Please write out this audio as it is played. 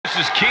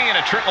is key in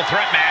a triple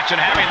threat match,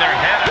 and having their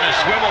head on a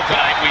swivel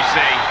tonight, we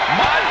see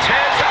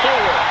Montez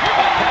Ford,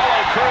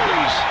 Apollo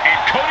Crews, and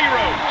Cody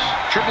Rhodes.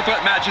 Triple threat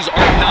matches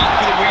are not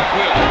for the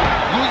weak-willed.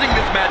 Losing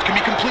this match can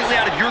be completely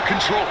out of your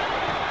control.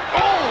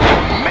 Oh,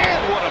 man,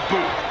 what a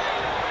boot.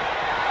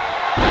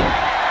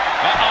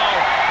 Uh-oh.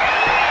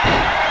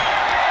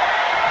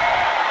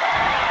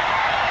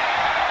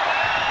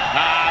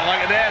 Ah,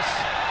 look at this.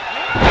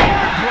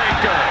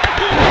 Breaker.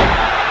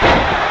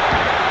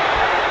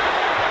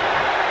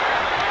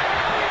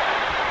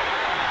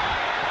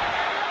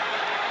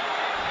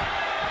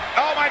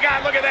 Oh my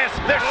God, look at this.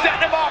 They're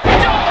setting him up.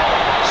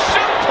 Double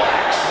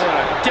suplex. What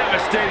a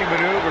devastating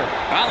maneuver.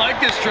 I like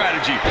this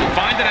strategy.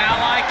 Find an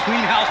ally,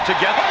 clean house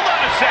together. Hold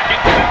on a second.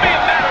 Could be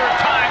a matter of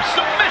time.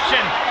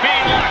 Submission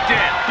being locked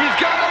in. He's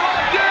got it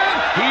locked in.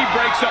 He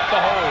breaks up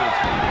the hold.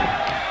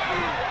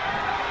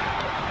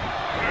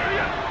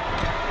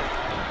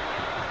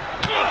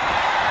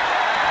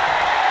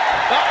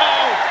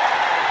 Uh-oh.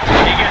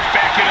 He gets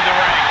back into the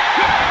ring.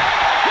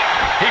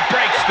 He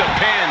breaks the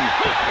pin.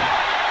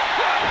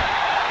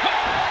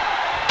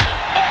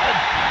 Oh,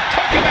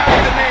 took him out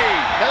with the knee.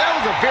 Now that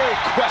was a very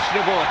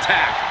questionable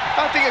attack.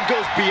 I think it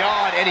goes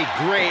beyond any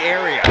gray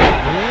area.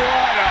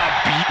 What a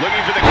beat.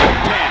 Looking for the quick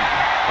pin.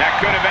 That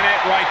could have been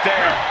it right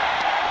there.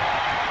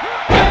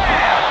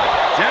 Bam!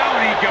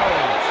 Down he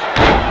goes.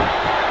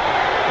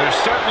 There's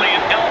certainly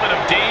an element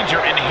of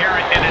danger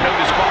inherent in a no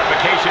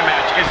disqualification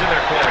match, isn't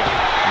there, Corey?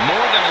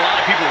 More than a lot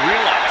of people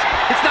realize.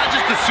 It's not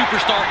just the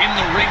superstar in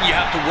the ring you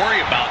have to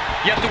worry about.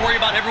 You have to worry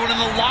about everyone in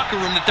the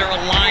locker room that they're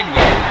aligned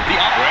with.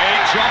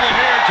 Great trouble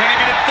here. Can he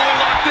get it fully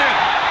locked in?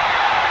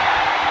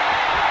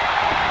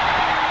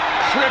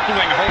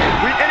 Crippling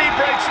hold. And he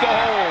breaks the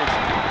hold.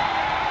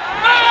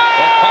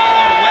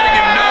 Apollo letting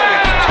him know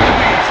it's too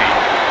easy.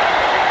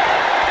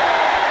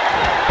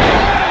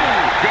 Oh,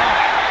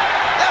 God.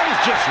 That was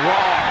just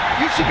wrong.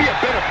 You should be a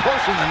better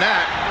person than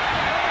that.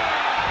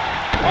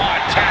 Oh,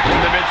 attack to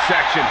the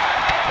midsection.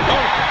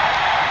 Oh.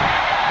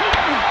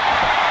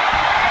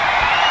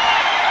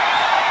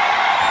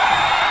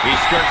 He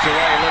skirts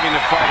away, looking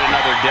to fight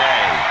another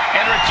day.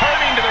 And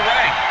returning to the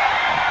ring.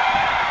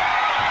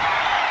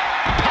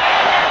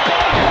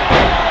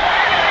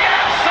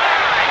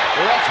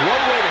 Well, that's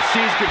one way to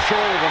seize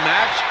control of a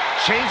match.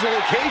 Change the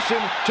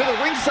location to the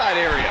ringside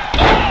area.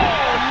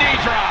 Oh, knee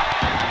drop.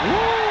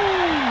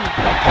 Woo!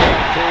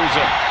 Apollo Crews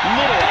a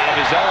little out of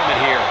his element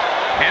here.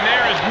 And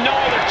there is no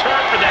other term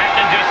for that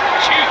than just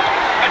cheap.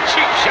 A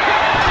cheap shot.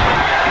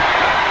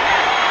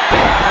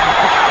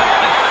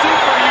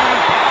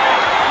 Superhuman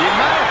power. The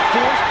amount of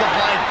force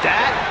behind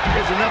that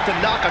is enough to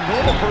knock a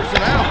normal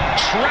person out.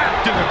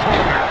 Trapped in the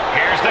corner.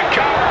 Here's the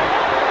cover.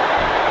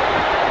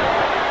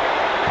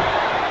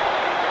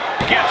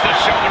 Gets the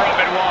shoulder up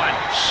and one.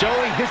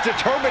 Showing his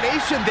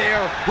determination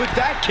there with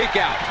that kick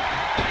out.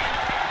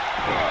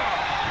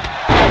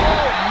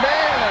 Oh,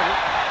 man.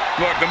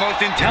 Look, the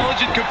most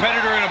intelligent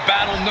competitor in a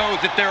battle knows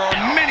that there are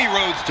many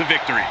roads to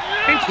victory,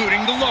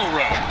 including the low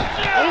road.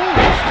 Ooh,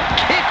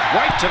 kick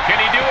right to... Can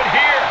he do it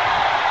here?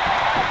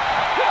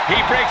 He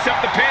breaks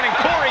up the pin, and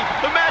Corey,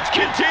 the match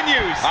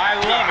continues. I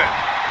love it.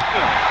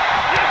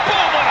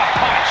 Boom, what a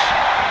punch.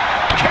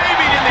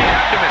 Caving in the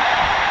abdomen.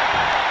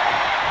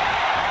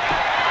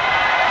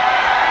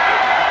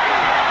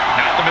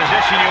 Not the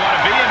position you want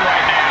to be in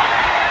right now.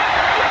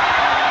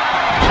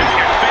 Check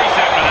your face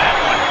after that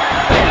one.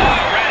 Oh,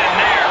 right in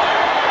there.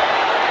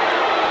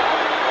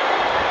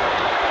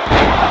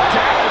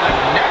 Down a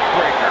neck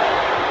breaker.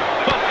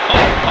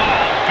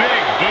 Oh,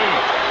 big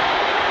boot.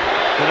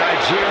 The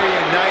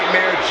Nigerian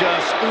Nightmare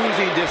just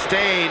oozing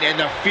disdain, and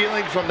the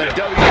feeling from the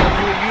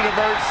WWE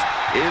Universe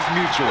is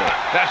mutual.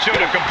 That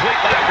showed a complete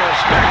lack of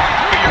respect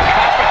for your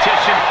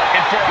competition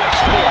and for our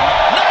sport.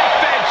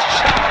 Knife edge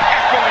shot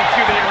echoing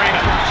through the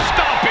arena.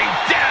 Stomping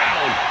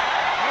down.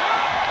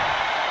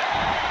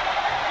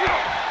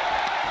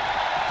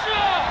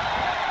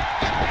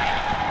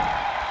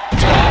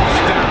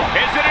 Tossed down.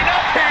 Is it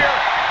enough here?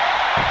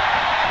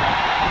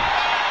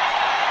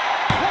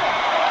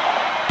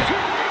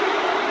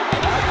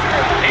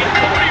 And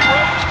Cody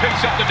Rhodes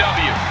picks up the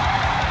W.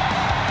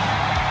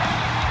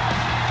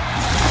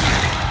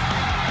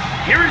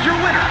 Here is your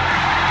winner,